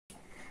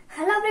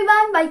Hello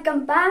everyone,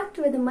 welcome back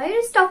to the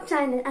Mayuri Stock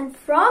channel, and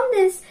from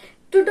this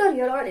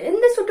tutorial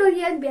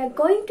we are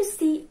going to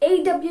see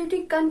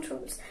AWT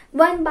controls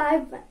one by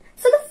one.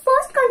 So the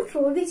first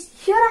control which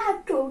here I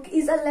have took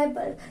is a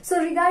label.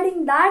 So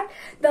regarding that,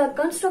 the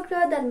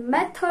constructor, the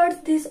methods,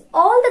 these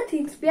all the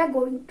things we are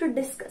going to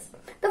discuss.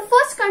 The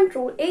first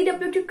control,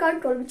 AWT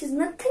control, which is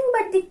nothing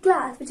but the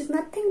class, which is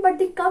nothing but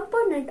the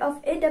component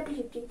of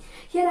AWT,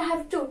 here I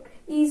have took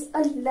is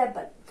a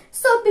label.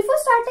 So before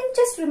starting,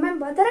 just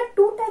remember there are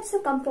two types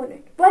of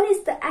component. One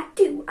is the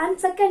active and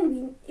second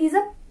one is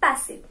a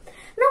passive.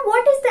 Now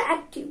what is the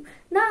active?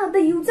 Now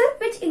the user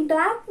which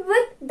interact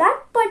with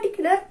that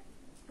particular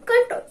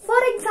control. For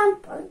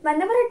example,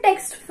 whenever a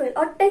text field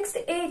or text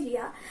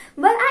area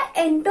where I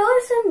enter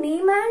some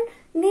name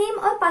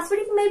or password,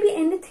 it may be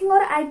anything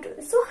or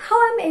address. So how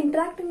I am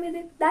interacting with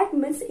it, that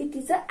means it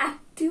is an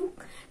active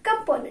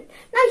component.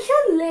 Now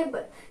here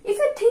label, if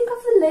you think of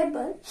a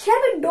label, here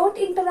we don't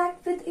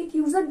interact with it,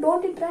 user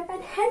don't interact,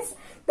 and hence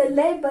the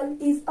label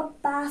is a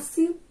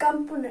passive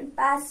component,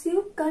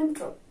 passive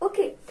control.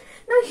 Okay,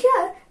 now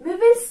here we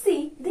will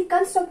see the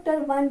constructor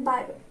one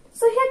by one.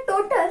 So here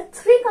total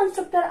 3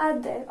 constructors are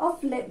there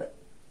of label.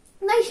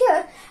 Now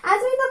here,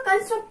 as we know,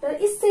 constructor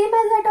is same as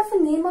that of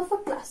a name of a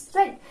class,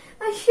 right?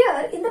 Now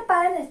here in the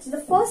parentheses,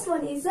 the first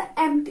one is a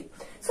empty.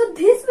 So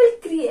this will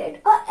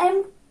create a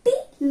empty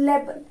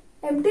label.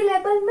 Empty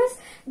label means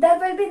there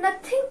will be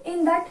nothing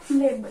in that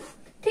label.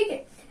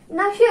 Okay.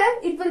 Now here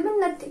it will be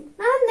nothing.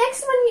 Now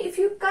next one, if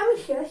you come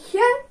here,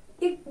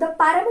 if the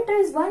parameter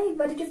is 1,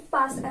 but it is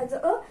passed as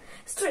a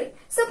string.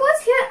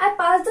 Suppose here I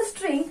pass the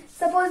string,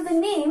 suppose the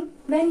name,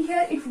 then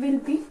here it will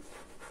be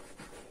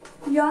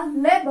your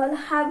label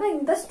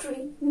having the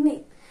string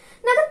name.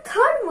 Now the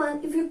third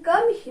one, if you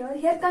come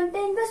here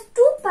contains the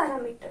 2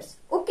 parameters.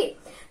 Okay.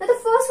 Now the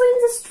first one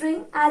is a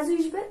string as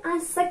usual,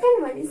 and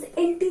second one is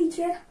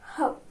integer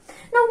how.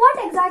 Now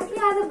what exactly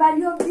are the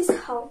value of this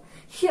how?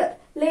 Here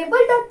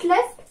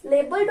label.left,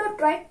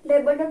 label.right,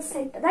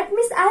 label.center. That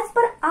means as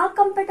per our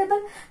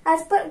compatible,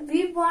 as per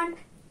we want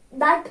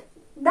that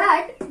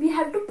we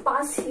have to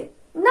pass here.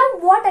 Now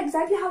what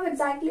exactly, how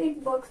exactly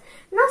it works?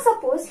 Now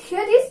suppose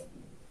here is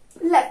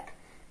left,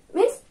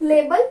 means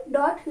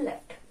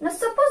label.left. Now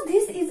suppose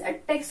this is a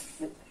text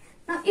field.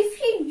 Now if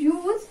you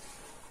use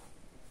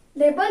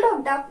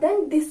label.up,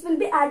 then this will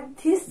be at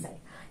this side.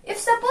 If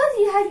suppose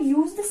you had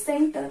used the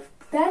center,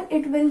 then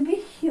it will be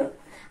here,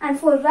 and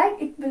for right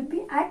it will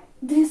be at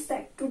this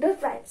side, to the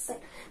right side.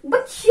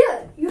 But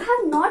here you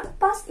have not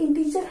passed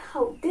integer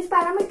how, this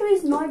parameter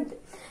is not there,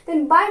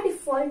 then by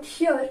default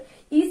here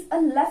is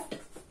a left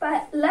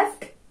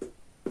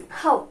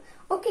how.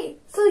 Okay,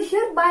 so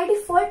here by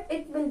default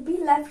it will be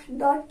left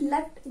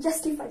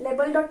justify,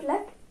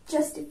 label.left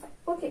justify.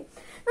 Okay,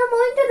 now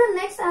moving to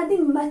the next are the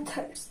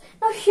methods.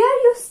 Now here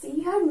you see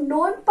you have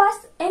not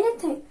passed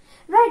anything,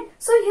 right?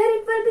 So here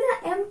it will be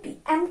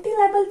the empty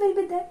label will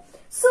be there.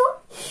 So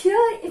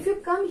here if you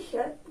come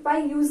here, by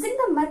using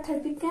the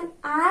method we can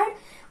add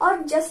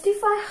or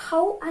justify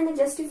how and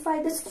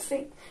justify the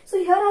string. So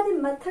here are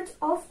the methods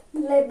of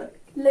label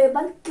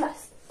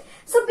class.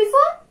 So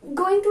before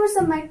going towards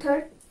the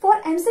method, for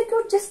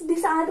MCQ, just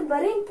these are the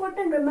very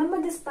important.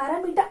 Remember this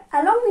parameter.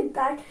 Along with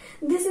that,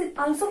 this is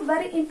also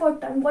very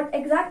important. What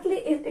exactly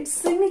is its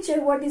signature?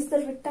 What is the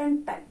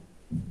return type?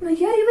 Now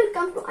here you will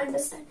come to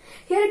understand.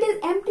 Here it is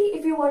empty.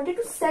 If you wanted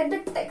to set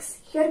the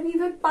text, here we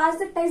will pass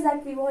the text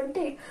that we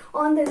wanted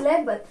on the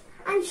label.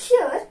 And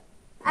here,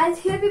 as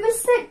here we will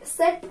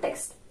set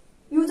text.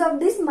 Use of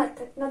this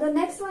method. Now the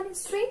next one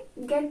is string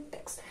get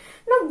text.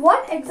 Now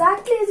what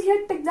exactly is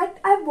here text that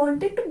I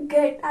wanted to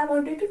get? I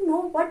wanted to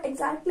know what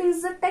exactly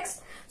is the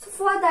text. So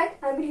for that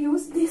I will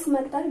use this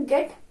method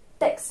get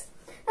text.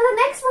 Now the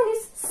next one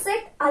is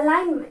set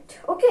alignment.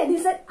 Okay,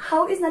 this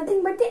how is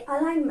nothing but the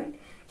alignment.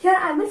 Here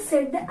I will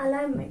set the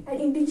alignment and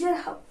integer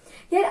how.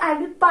 Here I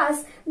will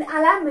pass the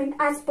alignment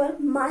as per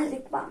my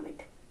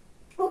requirement.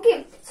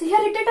 Okay, so here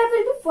return type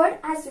will be word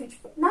as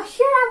usual. Now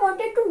here I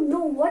wanted to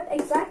know what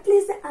exactly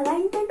is the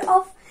alignment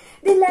of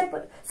the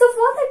label. So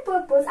for that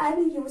purpose I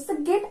will use the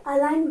get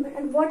alignment.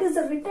 And what is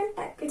the return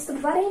type? It's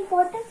very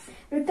important.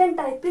 Return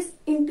type is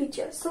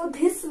integer. So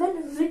this will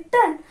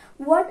return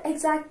what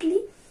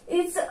exactly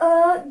is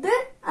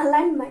the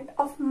alignment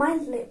of my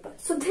label.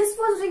 So this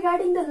was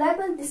regarding the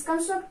label, this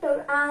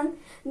constructor and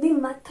the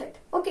method.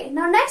 Okay,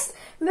 now next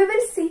we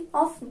will see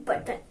of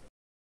button.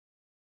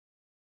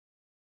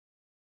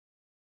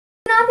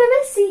 Now we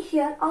will see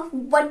here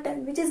of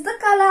button, which is the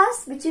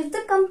class, which is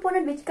the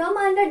component which come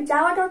under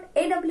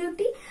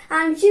java.awt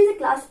and which is the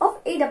class of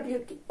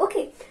AWT.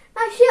 Okay,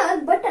 now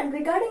here button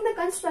regarding the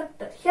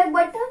constructor. Here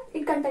button,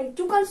 it contains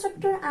 2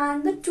 constructor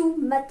and the 2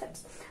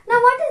 methods.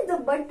 Now what is the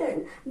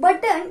button?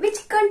 Button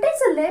which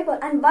contains a label,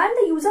 and when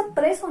the user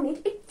press on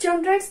it, it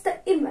generates the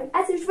image.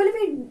 As usually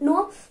we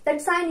know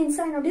that sign in,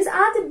 sign out, these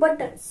are the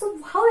buttons.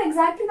 So how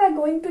exactly we are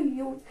going to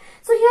use?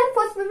 So here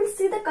first we will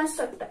see the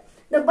constructor,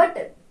 the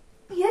button.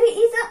 Here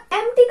is an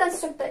empty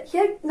constructor.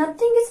 Here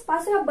nothing is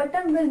passing. A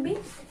button will be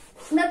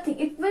nothing.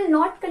 It will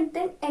not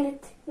contain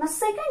anything. Now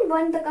second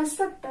one, the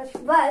constructor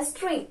was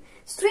string.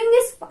 String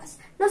is passed.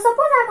 Now suppose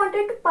I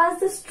wanted to pass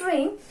the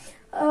string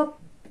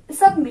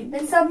submit.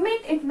 Then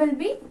submit, it will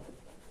be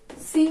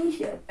seen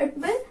here. It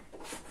will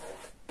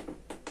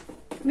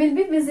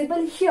be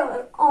visible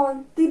here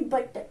on the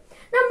button.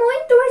 Now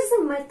moving towards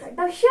the method.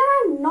 Now here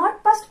I have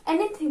not passed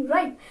anything,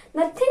 right?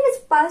 Nothing is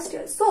passed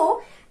here.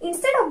 So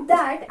instead of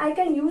that, I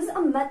can use a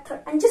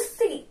method and just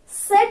see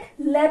set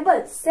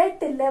label.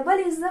 Set label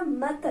is the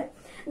method.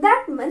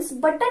 That means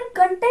button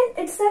contains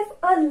itself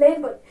a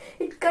label.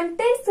 It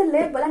contains the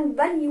label, and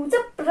when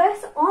user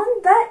press on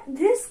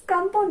this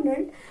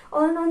component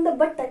on the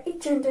button,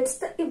 it generates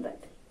the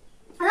event.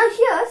 Now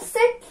here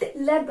set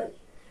label.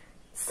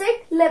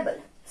 Set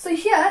label. So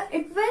here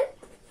it will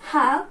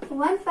have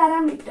one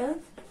parameter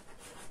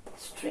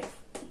string.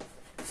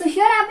 So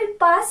here I will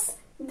pass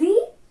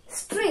the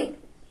string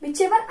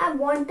whichever I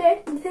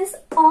wanted this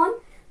on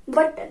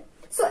button.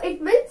 So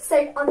it will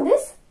set on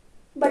this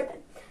button.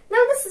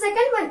 Now the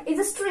second one is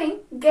a string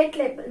get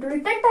label. The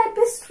return type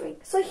is string.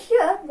 So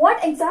here what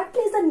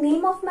exactly is the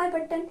name of my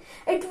button?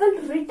 It will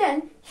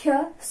return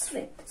here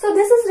string. So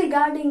this is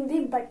regarding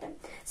the button.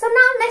 So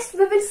now next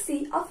we will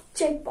see of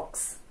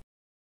checkbox.